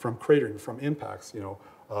cratering, from impacts.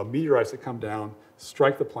 Meteorites that come down,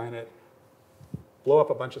 strike the planet, blow up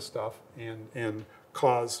a bunch of stuff, and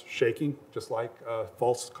cause shaking, just like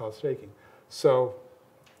faults cause shaking. So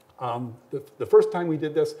the first time we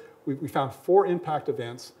did this, we found 4 impact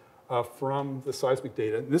events from the seismic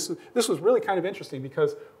data. And this was really kind of interesting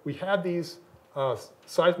because we had these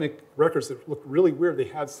seismic records that looked really weird. They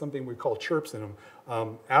had something we call chirps in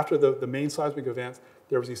them. After the main seismic events,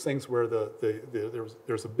 there was these things where there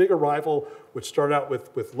was a big arrival, which started out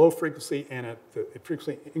with low frequency, and it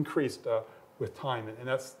frequency increased with time. And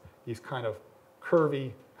that's these kind of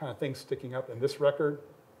curvy kind of things sticking up in this record.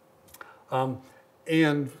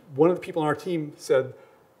 And one of the people on our team said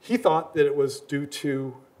he thought that it was due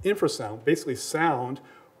to infrasound, basically sound,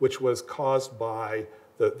 which was caused by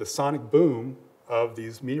the sonic boom of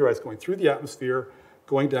these meteorites going through the atmosphere,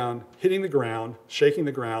 going down, hitting the ground, shaking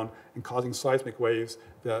the ground, and causing seismic waves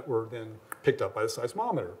that were then picked up by the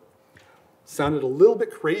seismometer. Sounded a little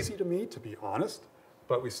bit crazy to me, to be honest,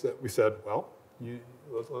 but we said, well,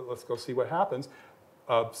 let's go see what happens.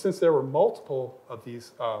 Since there were multiple of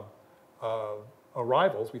these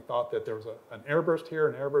arrivals, we thought that there was an airburst here,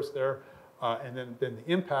 an airburst there, and then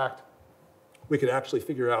the impact, we could actually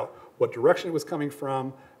figure out what direction it was coming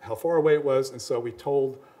from, how far away it was, and so we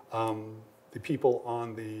told the people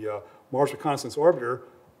on the Mars Reconnaissance Orbiter,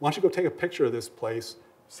 why don't you go take a picture of this place,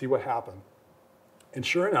 see what happened. And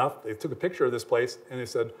sure enough, they took a picture of this place, and they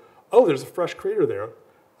said, oh, there's a fresh crater there.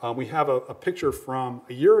 We have a picture from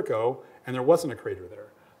a year ago, and there wasn't a crater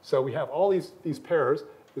there. So we have all these pairs.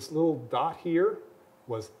 This little dot here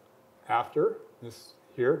was after, this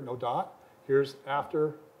here, no dot. Here's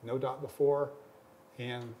after, no dot before,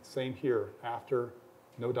 and same here, after,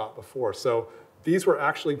 no dot before. So these were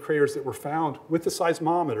actually craters that were found with the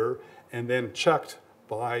seismometer and then checked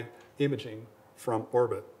by imaging from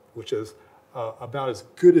orbit, which is about as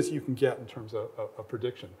good as you can get in terms of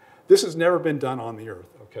prediction. This has never been done on the Earth,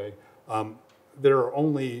 okay? There are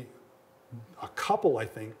only a couple, I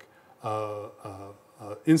think,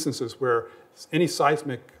 instances where any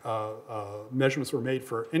seismic measurements were made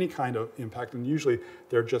for any kind of impact, and usually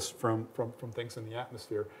they're just from things in the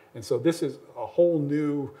atmosphere. And so this is a whole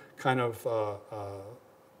new kind of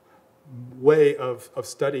way of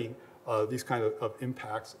studying these kind of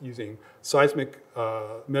impacts using seismic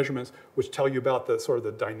measurements, which tell you about the sort of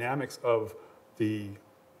the dynamics of the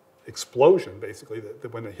explosion, basically,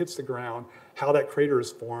 that when it hits the ground, how that crater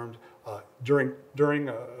is formed during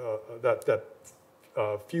that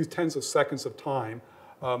few tens of seconds of time,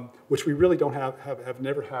 which we really don't have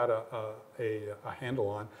never had a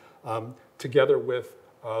handle on, together with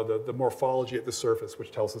the morphology at the surface,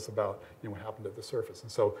 which tells us about what happened at the surface.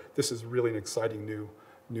 And so this is really an exciting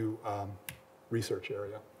new research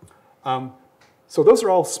area. So those are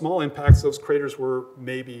all small impacts. Those craters were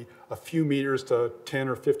maybe a few meters to 10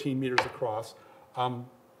 or 15 meters across.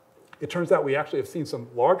 It turns out we actually have seen some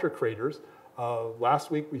larger craters.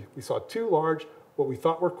 Last week we saw 2 large, what we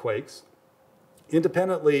thought were quakes.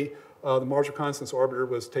 Independently, the Mars Reconnaissance Orbiter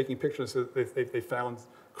was taking pictures. They found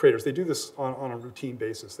craters. They do this on a routine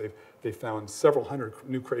basis. They found several hundred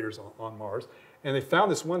new craters on Mars. And they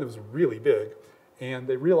found this one that was really big. And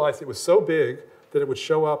they realized it was so big that it would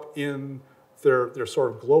show up in their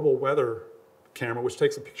sort of global weather camera, which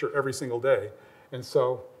takes a picture every single day. And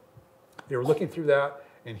so they were looking through that,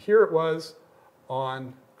 and here it was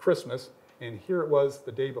on Christmas, and here it was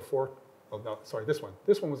the day before. Oh, no, sorry, this one.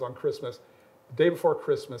 This one was on Christmas. The day before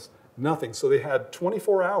Christmas, nothing. So they had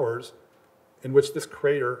 24 hours in which this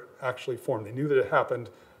crater actually formed. They knew that it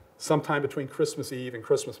happened sometime between Christmas Eve and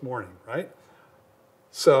Christmas morning, right?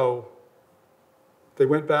 So they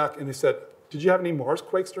went back and they said, did you have any Mars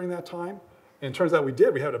quakes during that time? And it turns out we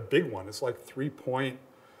did. We had a big one. It's like 3.7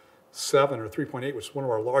 or 3.8, which is one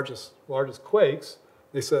of our largest quakes.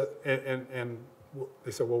 They said, and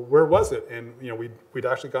they said, well, where was it? And we'd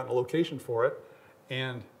actually gotten a location for it,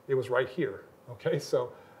 and it was right here. Okay,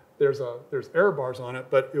 so there's error bars on it,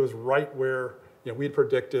 but it was right where we had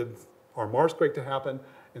predicted our Mars quake to happen.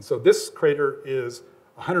 And so this crater is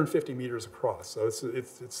 150 meters across. So it's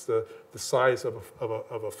the size of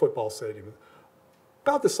a football stadium,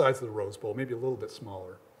 about the size of the Rose Bowl, maybe a little bit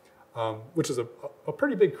smaller, which is a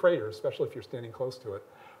pretty big crater, especially if you're standing close to it.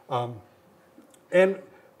 And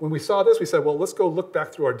when we saw this, we said, well, let's go look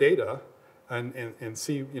back through our data and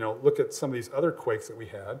see, look at some of these other quakes that we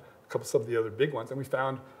had, some of the other big ones. And we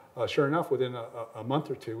found, sure enough, within a month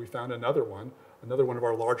or two, we found another one of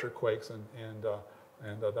our larger quakes. And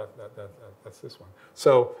And that's this one.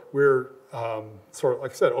 So we're sort of,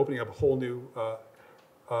 like I said, opening up a whole new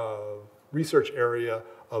research area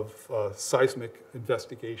of seismic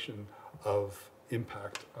investigation of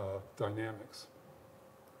impact dynamics.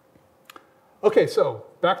 Okay, so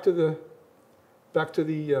back to the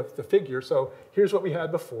figure. So here's what we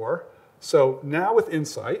had before. So now with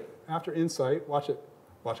InSight, after InSight, watch it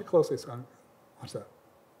closely. It's going, watch that.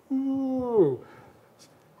 Ooh.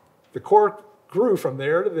 The core grew from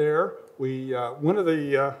there to there.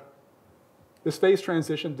 This phase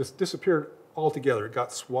transition just disappeared altogether. It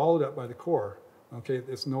got swallowed up by the core. Okay,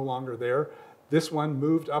 it's no longer there. This one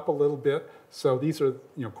moved up a little bit. So these are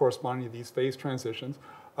corresponding to these phase transitions.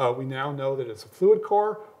 We now know that it's a fluid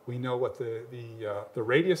core. We know what the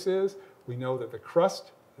radius is. We know that the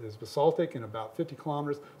crust is basaltic in about 50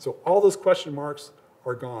 kilometers. So all those question marks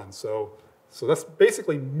are gone. So that's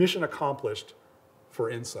basically mission accomplished for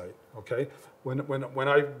InSight. Okay. When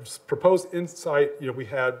I proposed InSight, we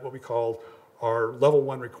had what we called our level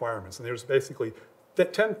 1 requirements, and there's basically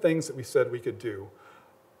 10 things that we said we could do.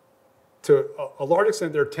 To a large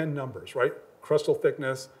extent, there are 10 numbers, right? Crustal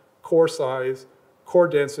thickness, core size, core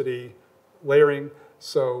density, layering.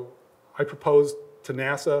 So I proposed to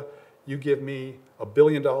NASA, you give me $1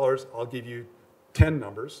 billion, I'll give you 10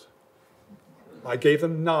 numbers. I gave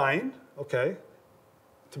them 9, okay,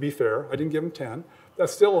 to be fair. I didn't give them 10.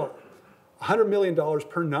 That's still $100 million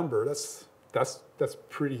per number. That's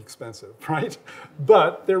pretty expensive, right?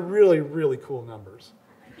 But they're really, really cool numbers.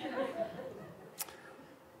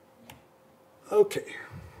 Okay.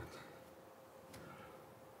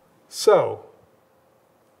 So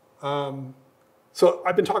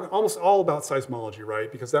I've been talking almost all about seismology,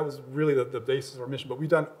 right? Because that was really the basis of our mission. But we've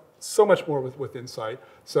done so much more with InSight.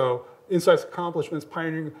 So InSight's accomplishments,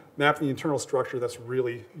 pioneering mapping the internal structure, that's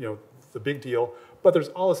really the big deal. But there's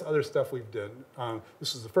all this other stuff we've done.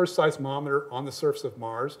 This is the first seismometer on the surface of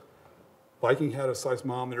Mars. Viking had a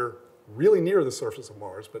seismometer really near the surface of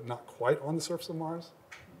Mars, but not quite on the surface of Mars.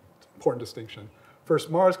 It's an important distinction.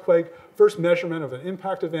 First Marsquake, first measurement of an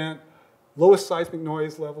impact event, lowest seismic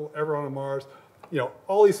noise level ever on Mars.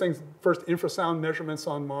 All these things, first infrasound measurements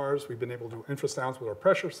on Mars. We've been able to do infrasounds with our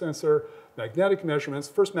pressure sensor, magnetic measurements,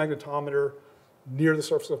 first magnetometer near the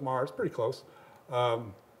surface of Mars, pretty close.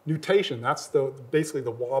 Nutation, that's basically the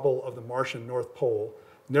wobble of the Martian North Pole.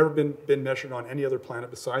 Never been measured on any other planet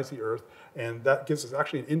besides the Earth, and that gives us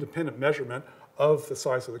actually an independent measurement of the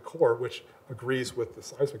size of the core, which agrees with the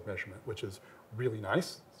seismic measurement, which is really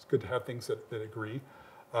nice. It's good to have things that agree.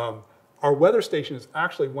 Our weather station is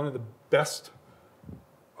actually one of the best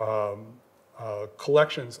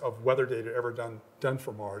collections of weather data ever done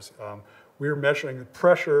for Mars. We're measuring the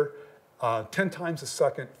pressure 10 times a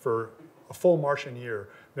second for a full Martian year,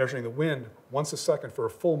 measuring the wind once a second for a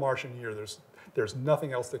full Martian year. There's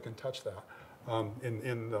nothing else that can touch that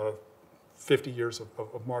in 50 years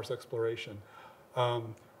of Mars exploration.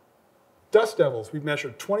 Dust devils, we've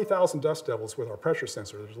measured 20,000 dust devils with our pressure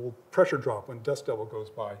sensor. There's a little pressure drop when a dust devil goes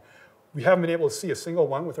by. We haven't been able to see a single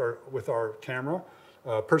one with our camera.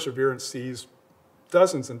 Perseverance sees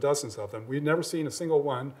dozens and dozens of them. We've never seen a single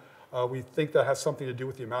one. We think that has something to do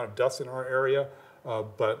with the amount of dust in our area,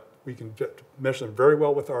 but we can measure them very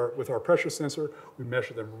well with our pressure sensor. We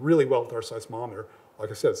measure them really well with our seismometer.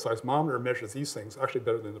 Like I said, seismometer measures these things actually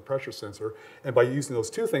better than the pressure sensor. And by using those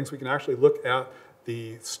two things, we can actually look at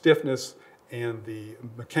the stiffness and the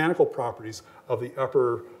mechanical properties of the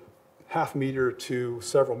upper half meter to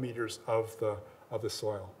several meters of the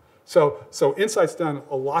soil. So InSight's done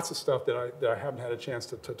lots of stuff that I haven't had a chance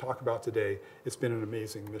to talk about today. It's been an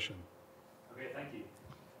amazing mission. Okay, thank you.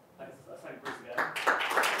 That's pretty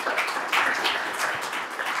good.